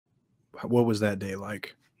What was that day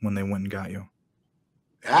like when they went and got you?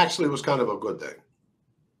 Actually, it was kind of a good day.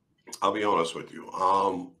 I'll be honest with you.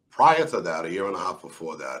 Prior to that, a year and a half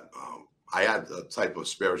before that, I had a type of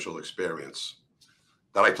spiritual experience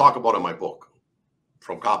that I talk about in my book,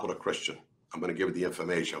 From Capo to Christian. I'm going to give you the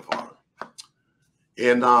information for it.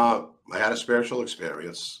 And I had a spiritual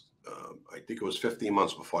experience. I think it was 15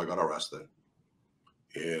 months before I got arrested.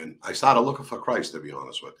 And I started looking for Christ, to be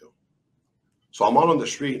honest with you. So I'm out on the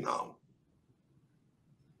street now,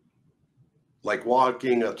 like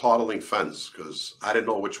walking a toddling fence, because I didn't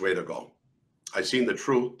know which way to go. I seen the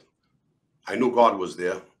truth. I knew God was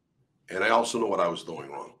there. And I also knew what I was doing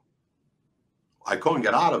wrong. I couldn't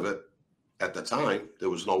get out of it at the time. There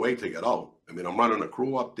was no way to get out. I mean, I'm running a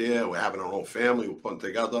crew up there. We're having our own family. We're putting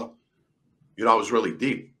together. You know, I was really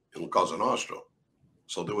deep in Cosa Nostra.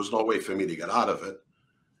 So there was no way for me to get out of it.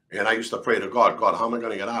 And I used to pray to God, God, how am I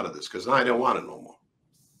going to get out of this? Because I didn't want it no more.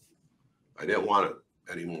 I didn't want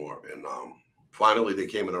it anymore. And finally, they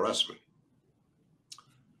came and arrested me.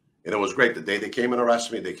 And it was great. The day they came and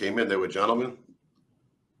arrested me, they came in. They were gentlemen.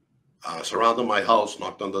 Surrounded my house,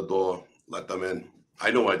 knocked on the door, let them in.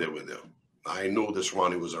 I knew why they were there. I knew this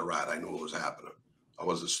Ronnie was a rat. I knew what was happening. I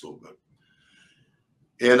wasn't stupid.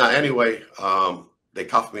 And anyway, they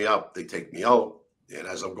cuffed me up. They take me out. And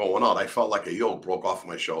as I'm going out, I felt like a yoke broke off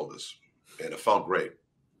my shoulders. And it felt great.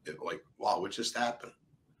 Like, wow, what just happened?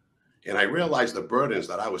 And I realized the burdens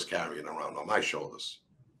that I was carrying around on my shoulders.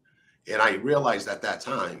 And I realized at that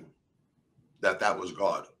time that that was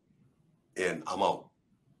God. And I'm out.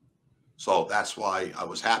 So that's why I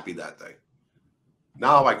was happy that day.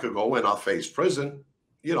 Now I could go in, I'll face prison.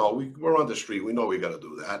 You know, we're on the street. We know we got to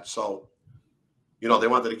do that. So, you know, they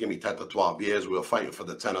wanted to give me 10 to 12 years. We were fighting for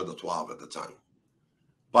the 10 or the 12 at the time.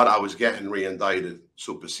 But I was getting re-indicted,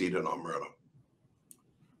 superseded on murder.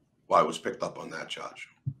 Well, I was picked up on that charge.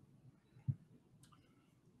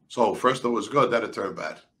 So first it was good, then it turned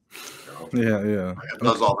bad. You know? Yeah. It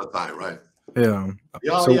does all the time, right? Yeah.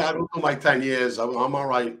 Yeah, yeah, I don't do my 10 years. I'm all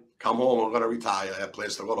right. Come home, I'm going to retire. I have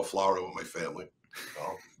plans to go to Florida with my family. You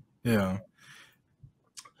know? Yeah.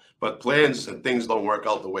 But plans and things don't work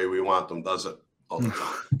out the way we want them, does it? All the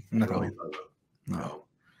time. No. It really doesn't. No.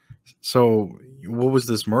 So what was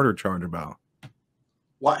this murder charge about?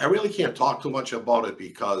 Well, I really can't talk too much about it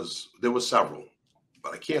because there were several.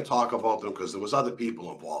 But I can't talk about them because there was other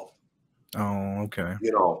people involved. Oh, okay.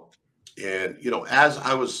 You know, and, you know, as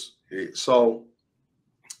I was, so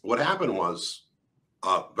what happened was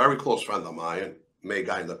a very close friend of mine, main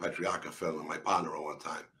guy in the Patriarca film, and my partner at one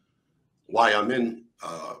time, while I'm in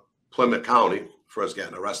Plymouth County, first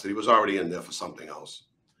getting arrested, he was already in there for something else.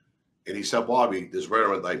 And he said, Bobby, there's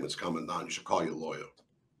rare indictments coming down. You should call your lawyer,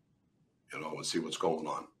 you know, and see what's going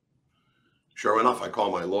on. Sure enough, I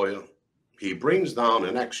call my lawyer. He brings down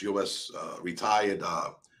an ex-U.S. Retired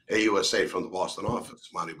AUSA from the Boston office,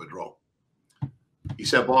 Monty Boudreau. He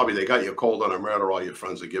said, Bobby, they got you cold on a murder. All your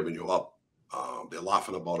friends are giving you up. They're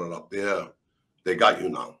laughing about it up there. They got you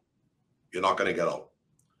now. You're not going to get out.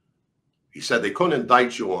 He said they couldn't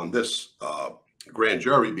indict you on this grand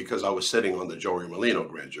jury because I was sitting on the Joey Molino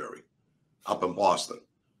grand jury up in Boston.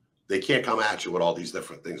 They can't come at you with all these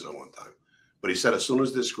different things at one time. But he said, as soon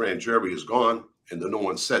as this grand jury is gone and the new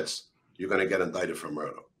one sits, you're going to get indicted for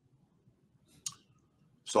murder.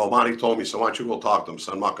 So Monty told me, so why don't you go talk to him?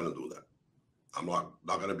 So I'm not going to do that. I'm not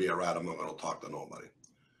going to be a rat. I'm not going to talk to nobody.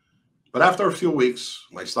 But after a few weeks,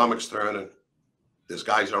 my stomach's turning. There's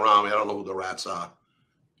guys around me. I don't know who the rats are.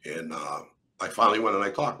 And I finally went and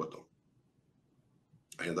I talked with them.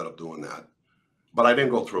 I ended up doing that. But I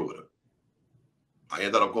didn't go through with it. I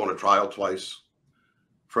ended up going to trial twice.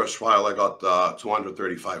 First trial, I got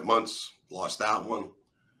 235 months. Lost that one.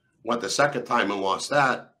 Went the second time and lost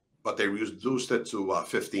that. But they reduced it to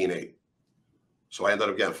 15-8. So I ended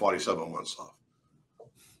up getting 47 months off.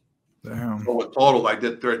 Damn. So in total, I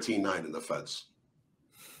did 13-9 in the feds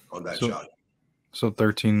on that charge. So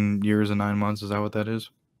 13 years and 9 months, is that what that is?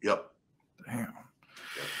 Yep. Damn. Yep.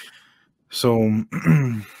 So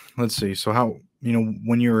let's see. So how, you know,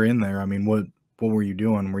 when you were in there, I mean, what were you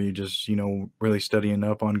doing? Were you just, you know, really studying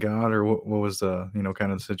up on God, or what was the, you know,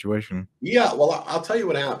 kind of the situation? Yeah, well, I'll tell you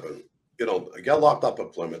what happened. You know, I got locked up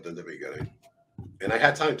at Plymouth in the beginning, and I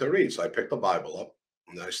had time to read. So I picked the Bible up,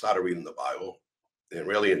 and I started reading the Bible and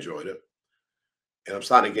really enjoyed it. And I'm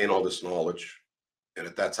starting to gain all this knowledge. And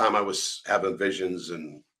at that time, I was having visions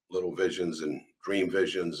and little visions and dream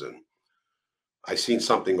visions, and I seen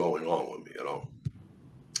something going on with me, you know.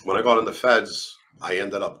 When I got in the feds, I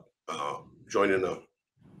ended up joining a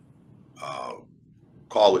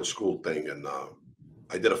college school thing, and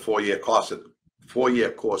I did a 4-year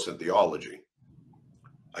course in theology.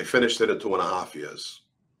 I finished it in 2.5 years.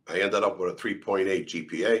 I ended up with a 3.8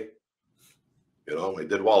 GPA. I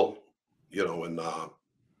did well, and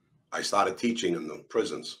I started teaching in the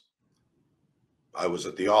prisons. I was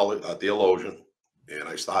a theologian, and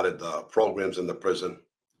I started programs in the prison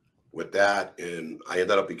with that, and I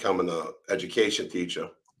ended up becoming an education teacher,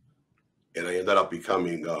 and I ended up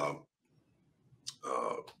becoming uh,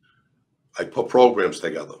 I put programs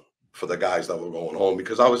together for the guys that were going home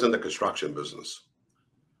because I was in the construction business.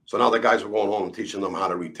 So now the guys were going home and teaching them how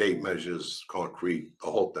to read tape measures, concrete, the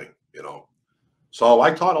whole thing. So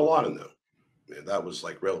I taught a lot in there. And that was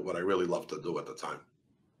like what I really loved to do at the time.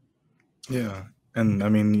 Yeah. And I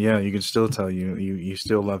mean, yeah, you can still tell you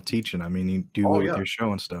still love teaching. I mean, you do Oh it with yeah. your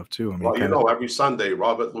show and stuff too. I mean, Well, kind of. every Sunday,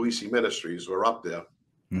 Robert Luisi Ministries were up there.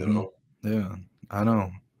 You Hmm. know. Yeah, I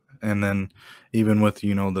know. And then even with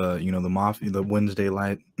the mafia, the Wednesday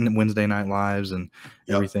night lives and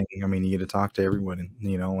Yep. everything. I mean, you get to talk to everyone,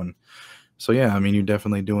 and so yeah. I mean, you're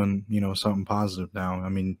definitely doing something positive now. I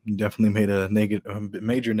mean, you definitely made a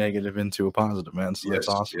major negative into a positive, man. So that's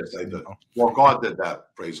Yes. awesome. Yes, I did. Well, God did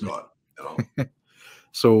that. Praise God. You know.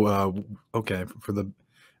 So, okay, for the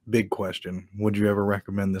big question, would you ever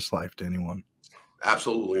recommend this life to anyone?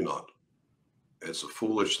 Absolutely not. It's a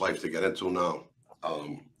foolish life to get into now.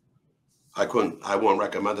 Um, I wouldn't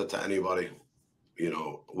recommend it to anybody.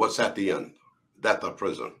 What's at the end? Death or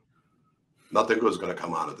prison. Nothing good is going to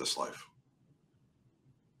come out of this life.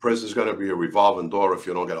 Prison is going to be a revolving door if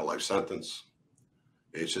you don't get a life sentence.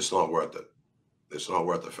 It's just not worth it. It's not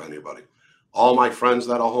worth it for anybody. All my friends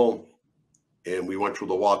that are home and we went through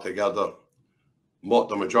the war together,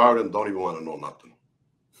 the majority of them don't even want to know nothing.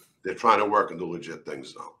 They're trying to work and do legit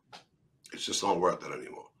things now. It's just not worth it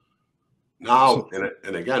anymore. So, Now,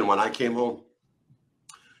 and again, when I came home,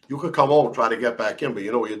 you could come home, try to get back in, but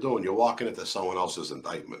you know what you're doing? You're walking into someone else's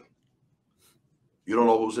indictment. You don't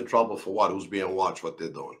know who's in trouble for what, who's being watched, what they're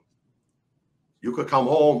doing. You could come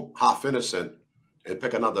home half innocent and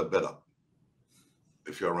pick another bit up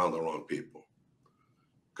if you're around the wrong people.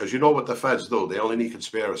 Because you know what the feds do? They only need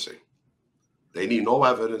conspiracy. They need no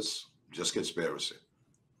evidence, just conspiracy.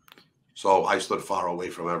 So I stood far away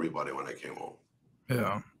from everybody when I came home.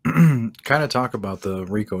 yeah, kind of talk about the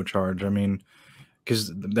RICO charge. I mean,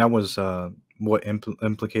 because that was what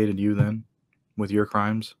implicated you then with your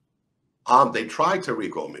crimes. They tried to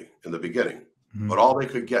RICO me in the beginning, Mhm. but all they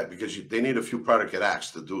could get, because they need a few predicate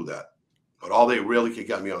acts to do that, but all they really could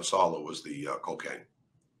get me on solid was the cocaine.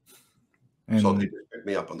 So they And just picked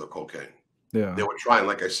me up on the cocaine. They yeah, were trying,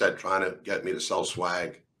 like I said, trying to get me to sell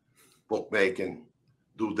swag, bookmaking,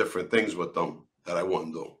 do different things with them that I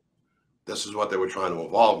wouldn't do. This is what they were trying to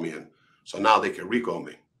involve me in. So now they can RICO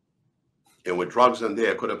me. And with drugs in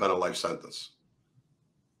there, it could have been a life sentence,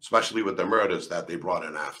 especially with the murders that they brought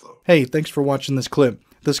in after. hey, thanks for watching this clip.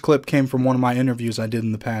 This clip came from one of my interviews I did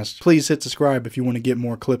in the past. Please hit subscribe if you want to get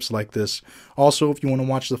more clips like this. Also, if you want to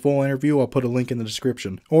watch the full interview, I'll put a link in the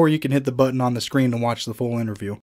description. Or you can hit the button on the screen to watch the full interview.